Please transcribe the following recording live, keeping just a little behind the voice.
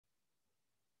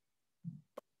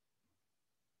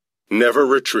Never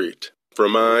Retreat,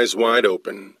 From Eyes Wide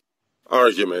Open.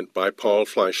 Argument by Paul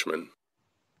Fleischman.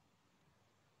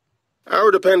 Our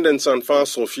dependence on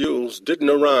fossil fuels didn't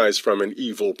arise from an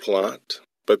evil plot,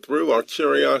 but through our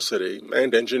curiosity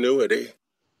and ingenuity.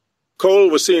 Coal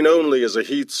was seen only as a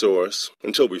heat source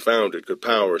until we found it could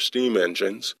power steam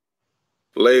engines.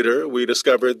 Later, we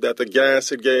discovered that the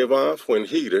gas it gave off when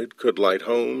heated could light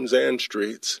homes and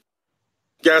streets.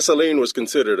 Gasoline was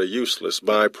considered a useless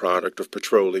byproduct of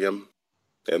petroleum.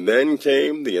 And then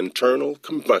came the internal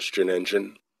combustion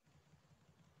engine.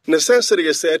 Necessity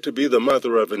is said to be the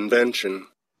mother of invention,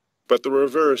 but the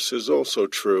reverse is also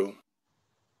true.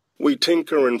 We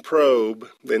tinker and probe,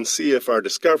 then see if our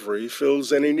discovery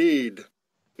fills any need,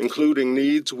 including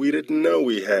needs we didn't know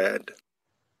we had.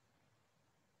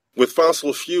 With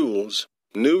fossil fuels,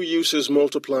 new uses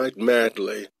multiplied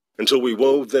madly until we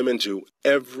wove them into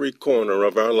every corner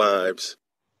of our lives.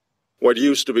 What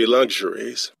used to be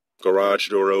luxuries, garage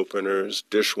door openers,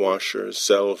 dishwashers,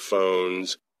 cell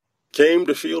phones, came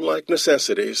to feel like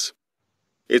necessities.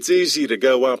 It's easy to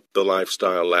go up the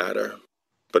lifestyle ladder,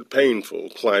 but painful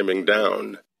climbing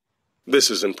down. This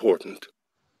is important.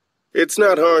 It's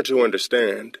not hard to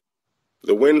understand.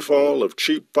 The windfall of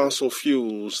cheap fossil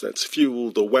fuels that's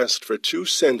fueled the West for 2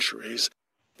 centuries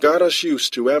got us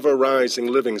used to ever-rising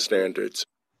living standards.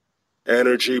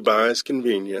 Energy buys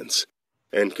convenience,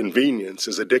 and convenience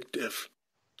is addictive.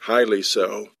 Highly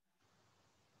so.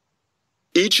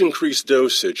 Each increased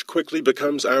dosage quickly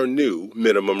becomes our new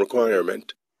minimum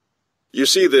requirement. You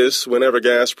see this whenever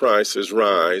gas prices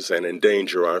rise and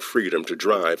endanger our freedom to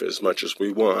drive as much as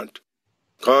we want,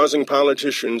 causing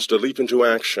politicians to leap into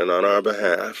action on our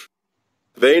behalf.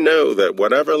 They know that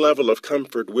whatever level of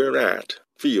comfort we're at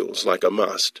feels like a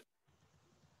must.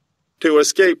 To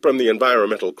escape from the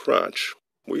environmental crutch,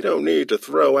 we don't need to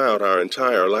throw out our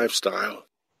entire lifestyle,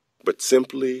 but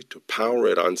simply to power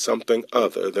it on something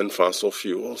other than fossil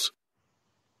fuels.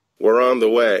 We're on the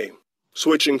way.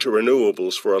 Switching to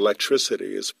renewables for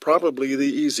electricity is probably the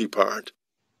easy part.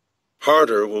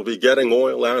 Harder will be getting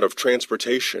oil out of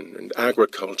transportation and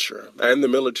agriculture and the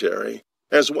military,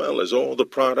 as well as all the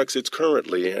products it's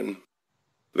currently in.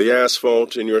 The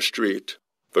asphalt in your street,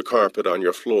 the carpet on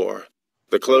your floor,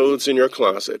 the clothes in your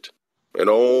closet, and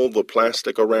all the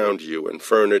plastic around you and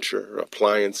furniture,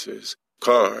 appliances,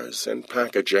 cars, and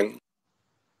packaging.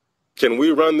 Can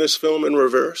we run this film in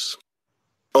reverse?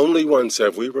 Only once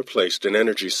have we replaced an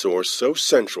energy source so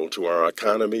central to our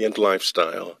economy and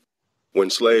lifestyle. When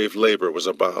slave labor was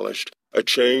abolished, a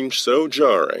change so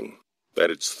jarring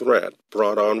that its threat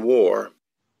brought on war.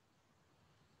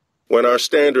 When our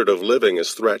standard of living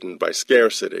is threatened by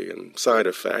scarcity and side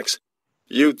effects,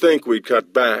 you'd think we'd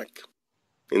cut back.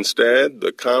 Instead,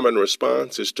 the common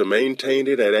response is to maintain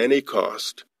it at any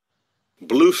cost.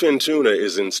 Bluefin tuna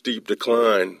is in steep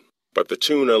decline, but the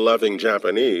tuna-loving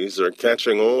Japanese are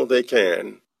catching all they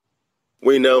can.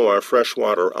 We know our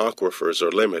freshwater aquifers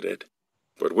are limited,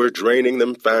 but we're draining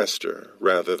them faster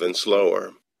rather than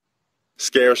slower.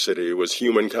 Scarcity was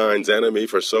humankind's enemy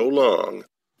for so long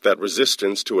that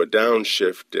resistance to a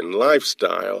downshift in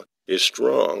lifestyle is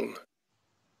strong.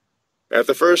 At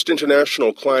the first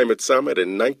International Climate Summit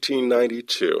in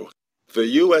 1992, the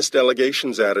U.S.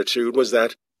 delegation's attitude was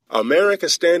that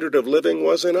America's standard of living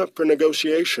wasn't up for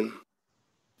negotiation.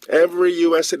 Every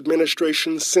U.S.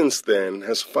 administration since then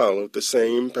has followed the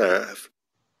same path.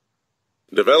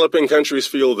 Developing countries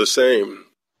feel the same.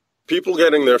 People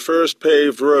getting their first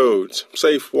paved roads,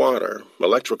 safe water,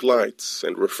 electric lights,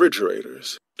 and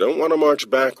refrigerators don't want to march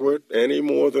backward any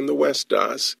more than the West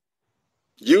does.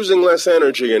 Using less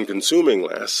energy and consuming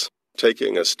less,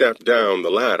 taking a step down the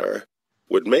ladder,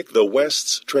 would make the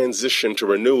West's transition to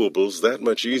renewables that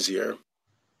much easier.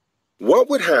 What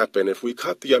would happen if we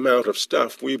cut the amount of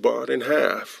stuff we bought in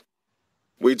half?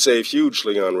 We'd save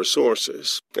hugely on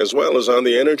resources, as well as on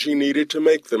the energy needed to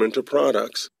make them into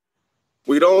products.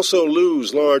 We'd also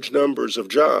lose large numbers of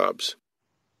jobs.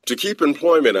 To keep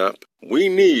employment up, we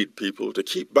need people to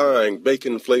keep buying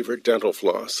bacon-flavored dental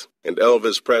floss and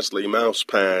Elvis Presley mouse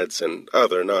pads and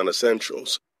other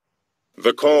non-essentials.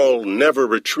 The call, never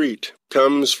retreat,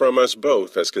 comes from us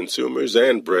both as consumers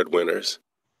and breadwinners.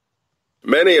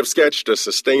 Many have sketched a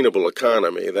sustainable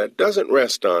economy that doesn't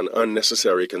rest on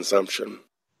unnecessary consumption.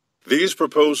 These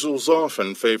proposals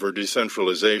often favor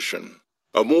decentralization,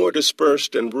 a more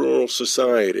dispersed and rural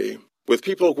society, with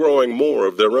people growing more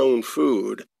of their own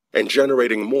food and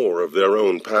generating more of their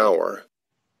own power.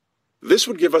 This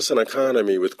would give us an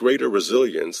economy with greater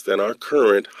resilience than our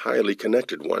current highly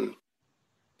connected one.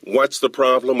 What's the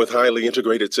problem with highly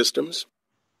integrated systems?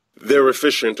 They're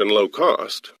efficient and low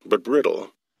cost, but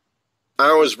brittle.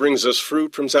 Ours brings us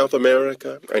fruit from South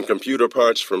America and computer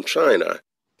parts from China,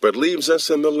 but leaves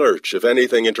us in the lurch if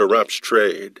anything interrupts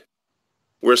trade.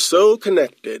 We're so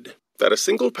connected that a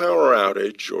single power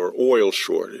outage or oil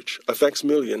shortage affects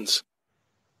millions.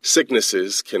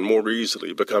 Sicknesses can more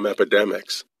easily become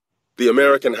epidemics. The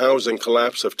American housing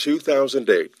collapse of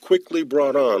 2008 quickly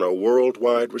brought on a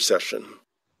worldwide recession.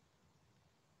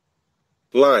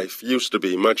 Life used to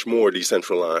be much more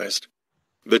decentralized.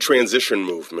 The transition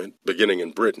movement, beginning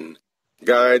in Britain,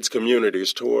 guides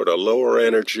communities toward a lower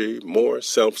energy, more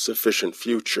self-sufficient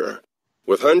future,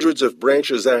 with hundreds of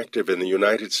branches active in the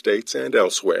United States and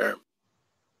elsewhere.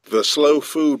 The slow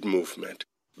food movement,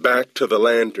 back to the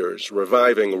landers,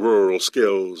 reviving rural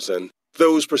skills, and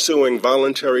those pursuing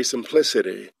voluntary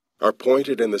simplicity are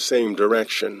pointed in the same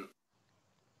direction.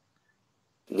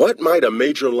 What might a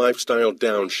major lifestyle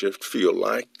downshift feel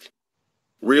like?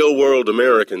 Real-world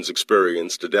Americans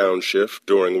experienced a downshift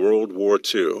during World War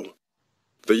II.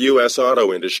 The U.S.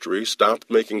 auto industry stopped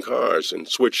making cars and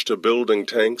switched to building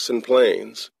tanks and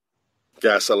planes.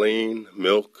 Gasoline,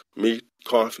 milk, meat,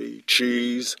 coffee,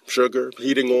 cheese, sugar,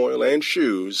 heating oil, and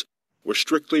shoes were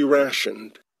strictly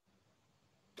rationed.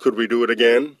 Could we do it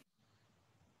again?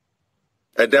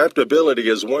 Adaptability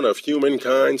is one of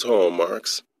humankind's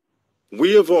hallmarks.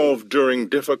 We evolved during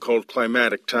difficult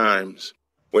climatic times,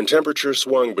 when temperatures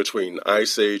swung between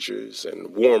ice ages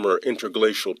and warmer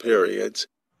interglacial periods,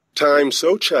 time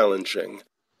so challenging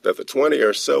that the 20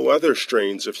 or so other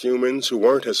strains of humans who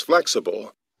weren't as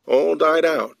flexible all died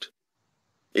out.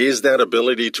 Is that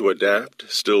ability to adapt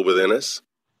still within us?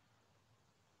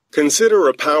 Consider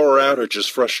a power outage's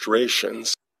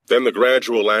frustrations, then the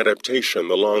gradual adaptation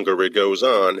the longer it goes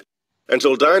on,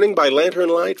 until dining by lantern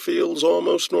light feels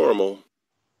almost normal.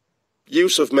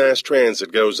 Use of mass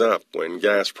transit goes up when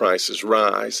gas prices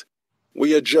rise.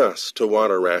 We adjust to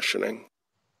water rationing.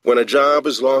 When a job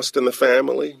is lost in the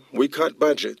family, we cut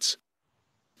budgets.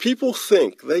 People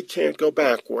think they can't go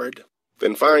backward,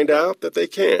 then find out that they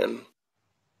can.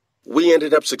 We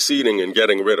ended up succeeding in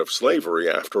getting rid of slavery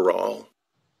after all.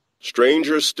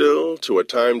 Stranger still to a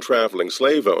time-traveling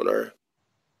slave owner,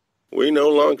 we no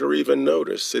longer even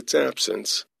notice its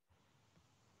absence.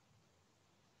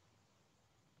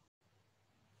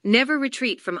 Never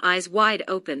retreat from eyes wide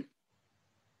open.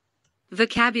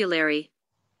 Vocabulary.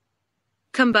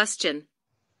 Combustion.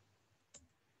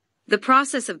 The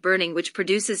process of burning which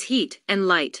produces heat and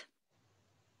light.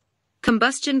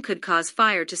 Combustion could cause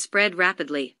fire to spread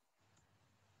rapidly.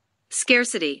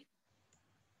 Scarcity.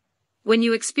 When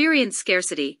you experience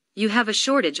scarcity, you have a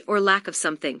shortage or lack of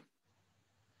something.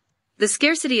 The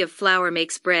scarcity of flour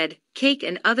makes bread, cake,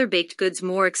 and other baked goods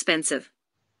more expensive.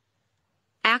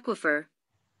 Aquifer.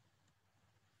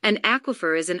 An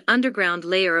aquifer is an underground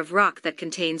layer of rock that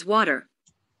contains water.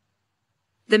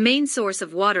 The main source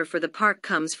of water for the park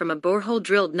comes from a borehole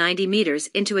drilled 90 meters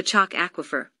into a chalk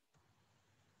aquifer.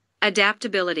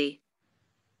 Adaptability.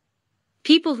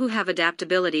 People who have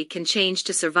adaptability can change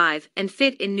to survive and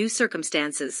fit in new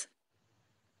circumstances.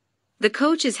 The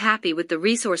coach is happy with the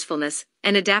resourcefulness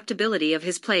and adaptability of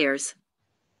his players.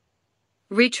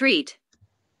 Retreat.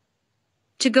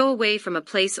 To go away from a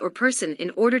place or person in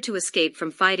order to escape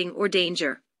from fighting or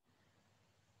danger.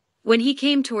 When he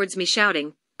came towards me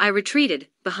shouting, I retreated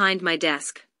behind my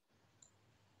desk.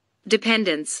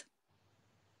 Dependence.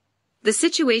 The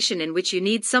situation in which you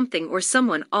need something or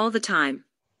someone all the time.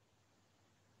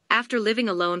 After living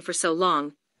alone for so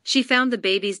long, she found the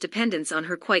baby's dependence on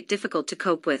her quite difficult to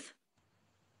cope with.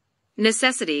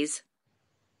 Necessities.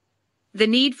 The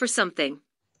need for something.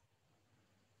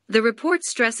 The report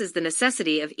stresses the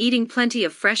necessity of eating plenty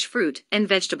of fresh fruit and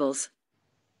vegetables.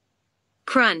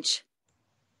 Crunch.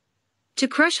 To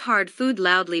crush hard food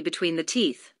loudly between the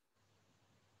teeth.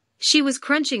 She was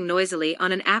crunching noisily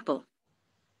on an apple.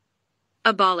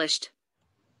 Abolished.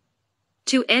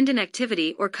 To end an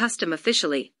activity or custom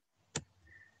officially.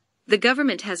 The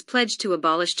government has pledged to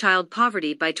abolish child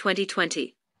poverty by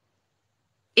 2020.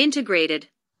 Integrated.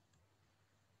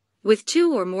 With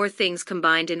two or more things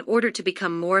combined in order to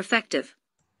become more effective.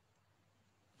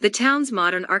 The town's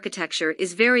modern architecture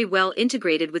is very well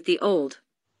integrated with the old.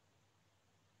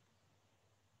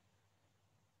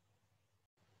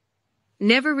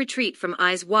 Never retreat from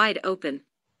eyes wide open.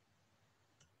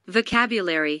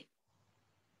 Vocabulary.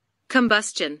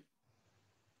 Combustion.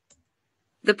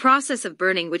 The process of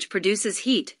burning which produces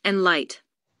heat and light.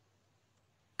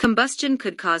 Combustion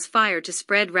could cause fire to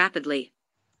spread rapidly.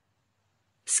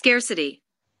 Scarcity.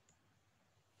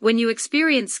 When you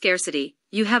experience scarcity,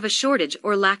 you have a shortage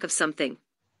or lack of something.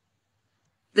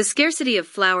 The scarcity of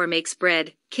flour makes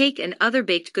bread, cake, and other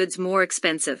baked goods more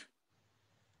expensive.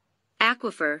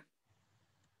 Aquifer.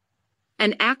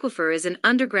 An aquifer is an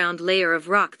underground layer of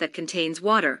rock that contains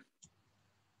water.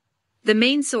 The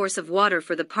main source of water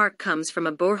for the park comes from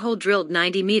a borehole drilled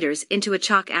 90 meters into a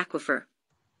chalk aquifer.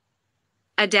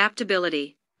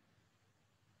 Adaptability.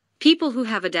 People who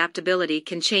have adaptability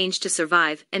can change to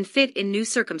survive and fit in new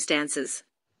circumstances.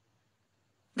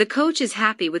 The coach is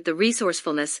happy with the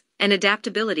resourcefulness and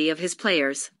adaptability of his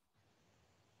players.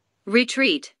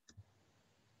 Retreat.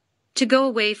 To go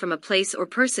away from a place or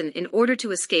person in order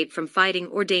to escape from fighting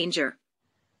or danger.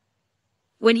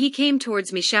 When he came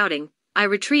towards me shouting, I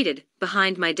retreated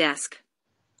behind my desk.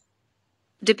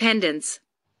 Dependence.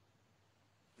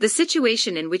 The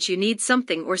situation in which you need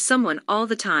something or someone all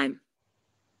the time.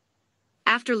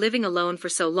 After living alone for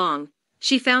so long,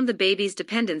 she found the baby's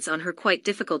dependence on her quite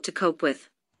difficult to cope with.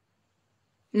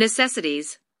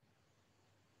 Necessities.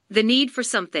 The need for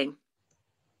something.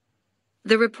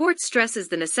 The report stresses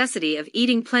the necessity of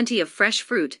eating plenty of fresh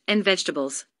fruit and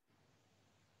vegetables.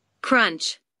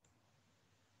 Crunch.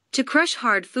 To crush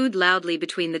hard food loudly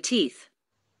between the teeth.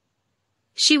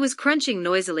 She was crunching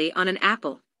noisily on an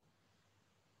apple.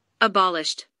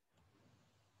 Abolished.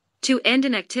 To end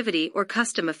an activity or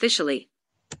custom officially.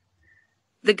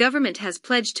 The government has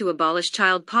pledged to abolish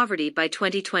child poverty by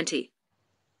 2020.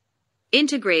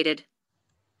 Integrated.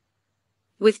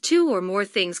 With two or more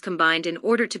things combined in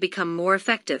order to become more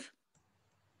effective.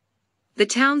 The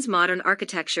town's modern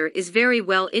architecture is very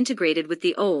well integrated with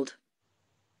the old.